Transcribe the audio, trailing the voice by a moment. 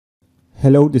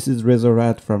Hello, this is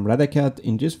RADACAD from RADACAD.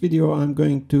 In this video, I'm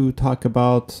going to talk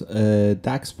about a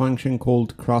DAX function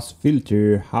called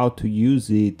CrossFilter, how to use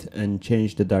it and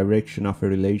change the direction of a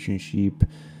relationship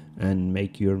and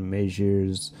make your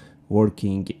measures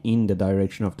working in the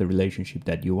direction of the relationship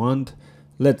that you want.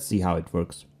 Let's see how it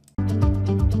works.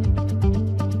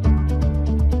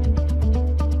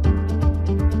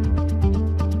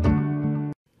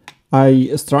 I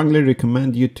strongly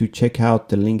recommend you to check out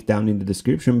the link down in the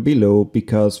description below,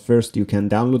 because first you can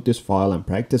download this file and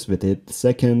practice with it.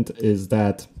 Second is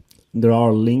that there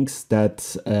are links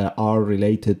that are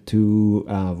related to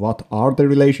what are the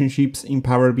relationships in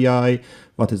Power BI,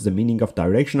 what is the meaning of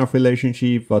direction of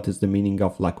relationship, what is the meaning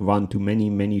of like one to many,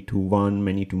 many to one,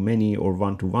 many to many, or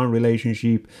one to one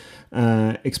relationship.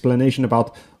 Explanation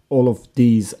about all of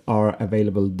these are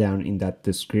available down in that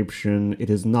description. It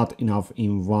is not enough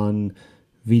in one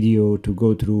video to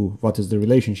go through what is the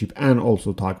relationship and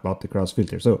also talk about the cross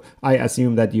filter. So I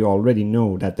assume that you already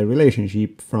know that the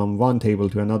relationship from one table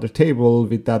to another table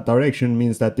with that direction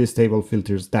means that this table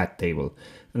filters that table,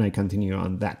 and I continue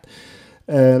on that.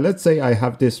 Let's say I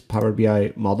have this Power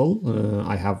BI model.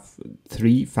 I have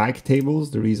 3 fact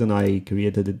tables. The reason I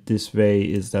created it this way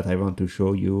is that I want to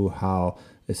show you how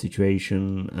a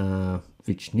situation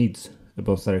which needs a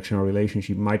both directional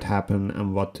relationship might happen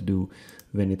and what to do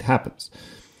when it happens.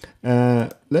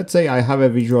 Let's say I have a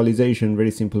visualization,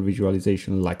 very simple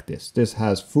visualization like this. This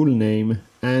has full name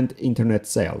and internet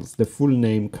sales. The full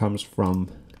name comes from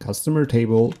customer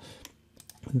table.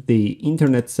 The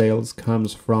internet sales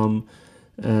comes from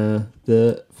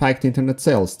the fact internet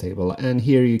sales table. And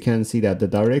here you can see that the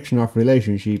direction of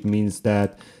relationship means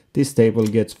that this table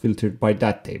gets filtered by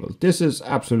that table. This is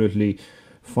absolutely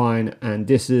fine, and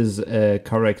this is a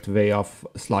correct way of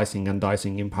slicing and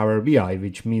dicing in Power BI,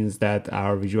 which means that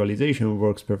our visualization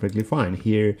works perfectly fine.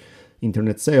 Here,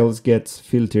 internet sales gets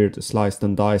filtered, sliced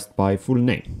and diced by full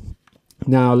name.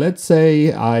 Now, let's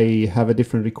say I have a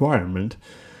different requirement,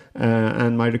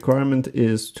 and my requirement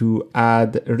is to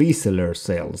add reseller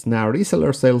sales. Now,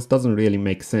 reseller sales doesn't really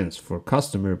make sense for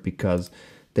customer because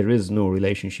there is no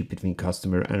relationship between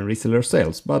customer and reseller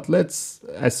sales. But let's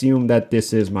assume that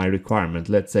this is my requirement.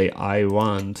 Let's say I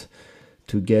want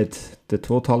to get the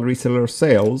total reseller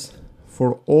sales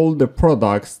for all the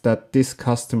products that this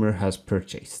customer has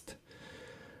purchased.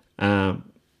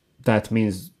 That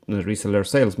means the reseller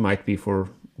sales might be for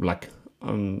like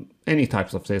any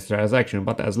types of sales transaction,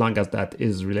 but as long as that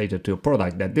is related to a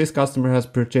product that this customer has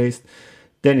purchased,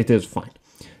 then it is fine.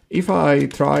 If I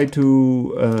try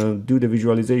to do the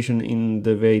visualization in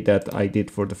the way that I did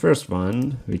for the first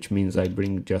one, which means I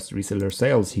bring just reseller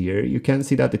sales here, you can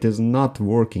see that it is not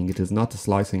working. It is not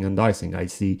slicing and dicing. I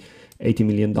see $80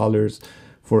 million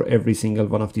for every single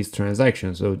one of these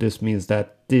transactions. So this means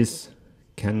that this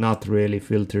cannot really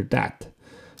filter that.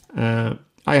 I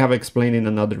have explained in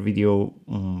another video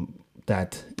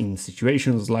that in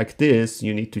situations like this,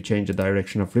 you need to change the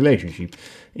direction of relationship.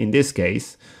 In this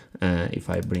case, if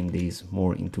I bring these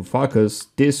more into focus,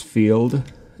 this field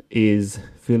is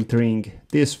filtering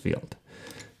this field.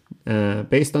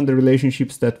 Based on the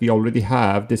relationships that we already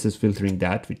have, this is filtering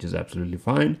that, which is absolutely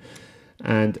fine.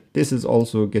 And this is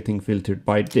also getting filtered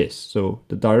by this. So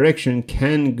the direction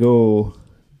can go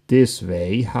this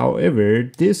way.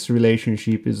 However, this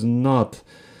relationship is not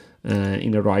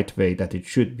in the right way that it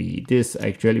should be. This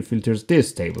actually filters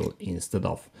this table instead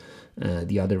of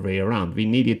the other way around. We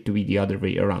need it to be the other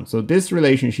way around. So this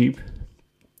relationship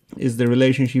is the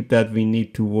relationship that we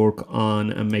need to work on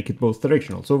and make it both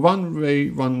directional. So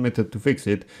one method to fix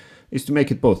it is to make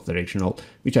it both directional,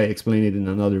 which I explained it in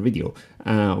another video.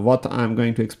 What I'm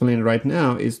going to explain right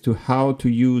now is to how to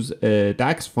use a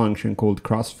DAX function called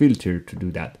CrossFilter to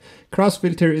do that.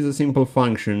 CrossFilter is a simple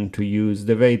function to use.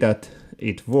 The way that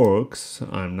it works,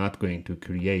 I'm not going to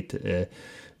create a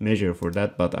measure for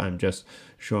that, but I'm just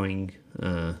showing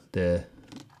the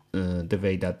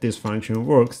way that this function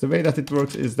works. The way that it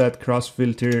works is that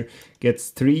CrossFilter gets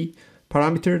 3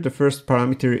 parameters. The first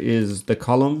parameter is the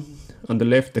column on the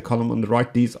left, the column on the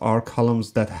right. These are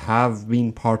columns that have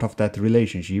been part of that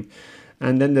relationship.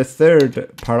 And then the third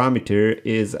parameter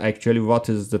is actually what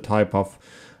is the type of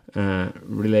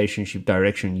relationship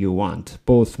direction you want.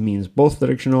 Both means both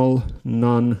directional,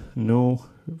 none, no,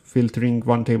 filtering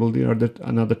one table the other,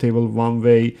 another table one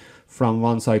way from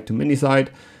one side to many side,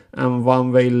 and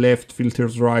one way left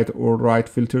filters right or right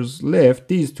filters left.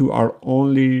 These two are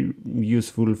only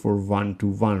useful for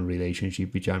one-to-one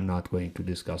relationship, which I'm not going to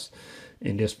discuss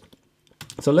in this.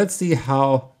 So let's see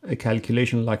how a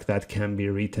calculation like that can be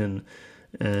written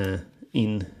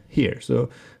in here. So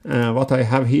what I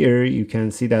have here, you can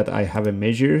see that I have a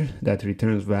measure that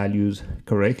returns values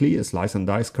correctly, a slice and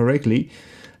dice correctly.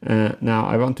 Now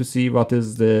I want to see what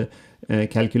is the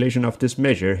calculation of this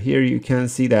measure. Here you can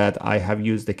see that I have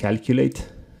used the calculate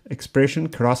expression.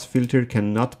 Cross filter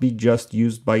cannot be just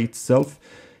used by itself.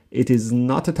 It is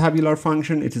not a tabular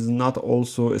function. It is not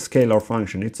also a scalar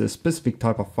function. It's a specific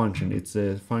type of function. It's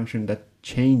a function that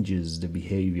changes the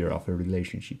behavior of a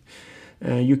relationship.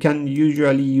 You can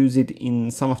usually use it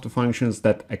in some of the functions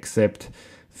that accept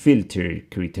filter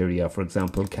criteria. For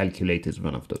example, calculate is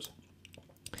one of those.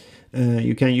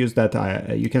 You can use that.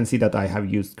 You can see that I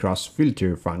have used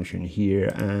CrossFilter function here,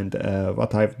 and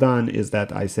what I've done is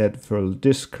that I said for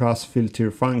this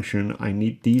CrossFilter function I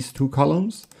need these two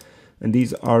columns, and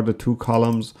these are the two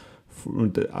columns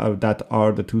that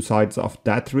are the two sides of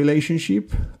that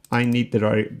relationship. I need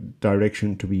the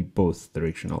direction to be both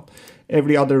directional.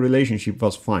 Every other relationship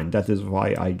was fine. That is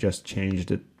why I just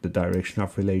changed the direction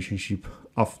of relationship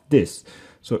of this.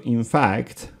 So in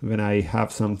fact, when I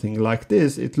have something like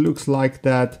this, it looks like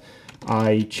that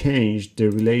I changed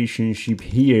the relationship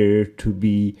here to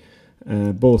be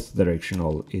both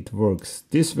directional. It works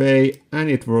this way and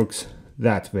it works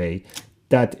that way.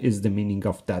 That is the meaning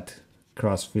of that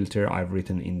cross filter I've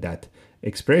written in that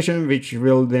expression, which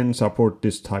will then support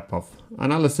this type of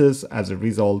analysis. As a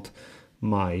result,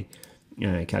 my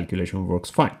calculation works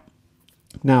fine.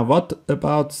 Now, what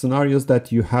about scenarios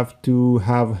that you have to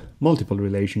have multiple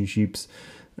relationships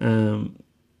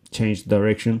change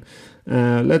direction?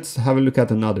 Let's have a look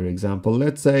at another example.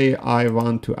 Let's say I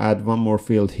want to add one more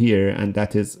field here, and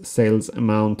that is sales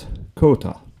amount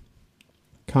quota,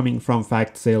 coming from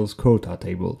fact sales quota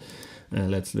table.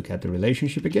 Let's look at the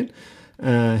relationship again.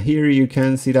 Here you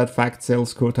can see that fact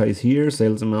sales quota is here,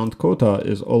 sales amount quota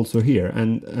is also here,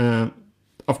 and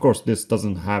of course, this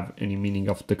doesn't have any meaning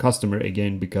of the customer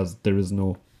again, because there is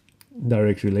no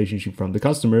direct relationship from the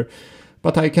customer.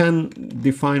 But I can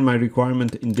define my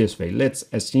requirement in this way. Let's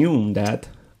assume that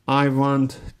I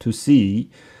want to see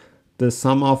the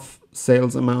sum of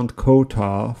sales amount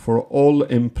quota for all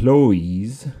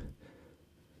employees.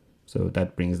 So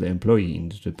that brings the employee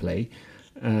into play,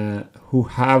 who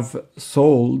have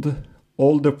sold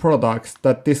all the products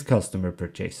that this customer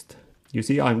purchased. You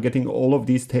see, I'm getting all of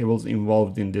these tables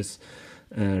involved in this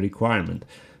requirement.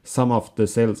 Sum of the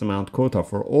sales amount quota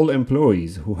for all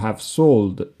employees who have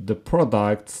sold the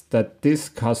products that this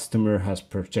customer has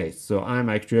purchased. So I'm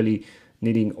actually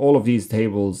needing all of these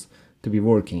tables to be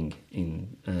working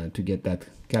in to get that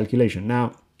calculation.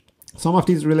 Now, some of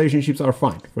these relationships are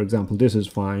fine. For example, this is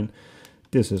fine,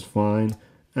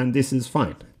 and this is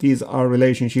fine. These are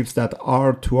relationships that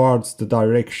are towards the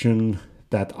direction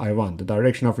that I want. The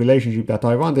direction of relationship that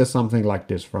I want is something like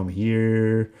this, from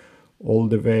here all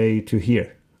the way to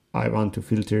here. I want to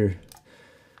filter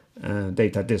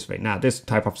data this way. Now, this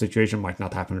type of situation might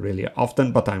not happen really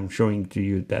often, but I'm showing to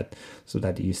you that so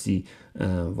that you see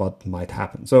what might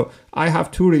happen. So I have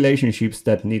two relationships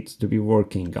that needs to be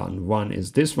working on. One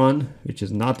is this one, which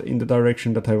is not in the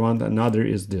direction that I want. Another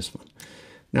is this one.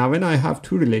 Now, when I have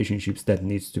two relationships that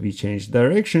needs to be changed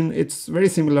direction, it's very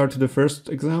similar to the first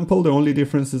example. The only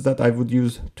difference is that I would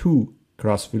use two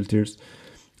cross filters.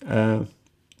 When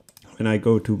I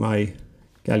go to my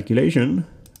calculation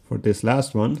for this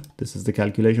last one, this is the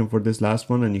calculation for this last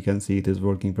one, and you can see it is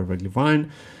working perfectly fine.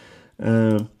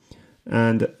 You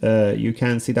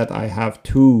can see that I have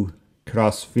two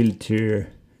cross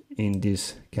filter in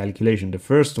this calculation. The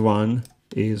first one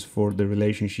is for the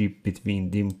relationship between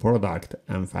dim product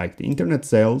and fact internet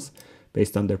sales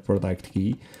based on their product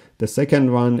key. The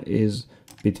second one is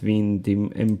between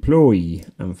dim employee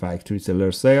and fact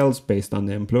reseller sales based on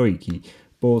the employee key,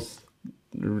 both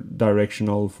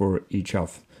directional for each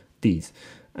of these.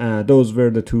 Those were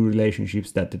the two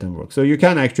relationships that didn't work. So you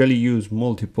can actually use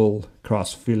multiple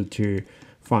cross filter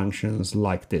functions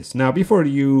like this. Now, before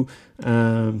you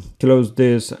close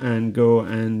this and go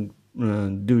and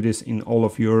do this in all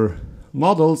of your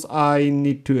models, I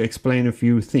need to explain a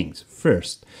few things.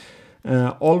 First,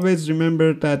 always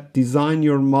remember that design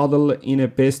your model in a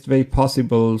best way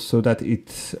possible so that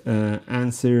it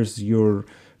answers your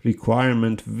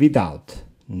requirement without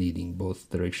needing both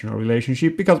directional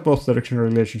relationship, because both directional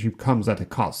relationship comes at a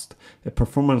cost, a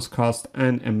performance cost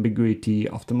and ambiguity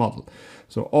of the model.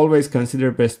 So always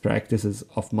consider best practices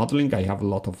of modeling. I have a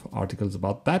lot of articles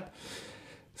about that.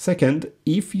 Second,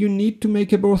 if you need to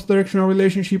make a both directional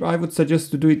relationship, I would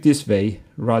suggest to do it this way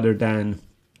rather than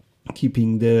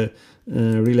keeping the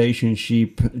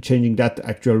relationship, changing that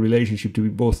actual relationship to be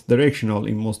both directional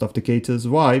in most of the cases.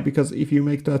 Why? Because if you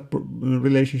make that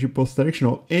relationship both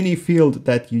directional, any field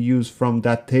that you use from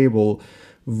that table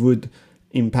would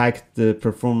impact the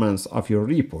performance of your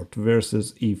report,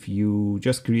 versus if you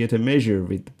just create a measure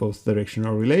with both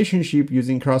directional relationship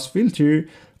using cross-filter,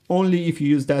 only if you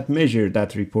use that measure,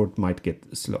 that report might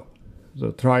get slow.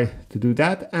 So try to do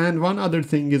that. And one other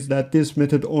thing is that this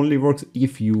method only works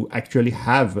if you actually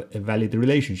have a valid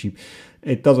relationship.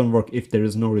 It doesn't work if there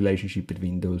is no relationship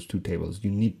between those two tables.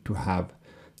 You need to have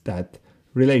that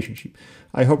relationship.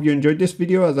 I hope you enjoyed this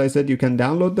video. As I said, you can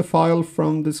download the file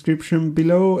from the description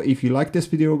below. If you like this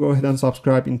video, go ahead and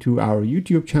subscribe into our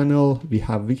YouTube channel. We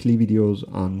have weekly videos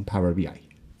on Power BI.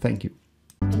 Thank you.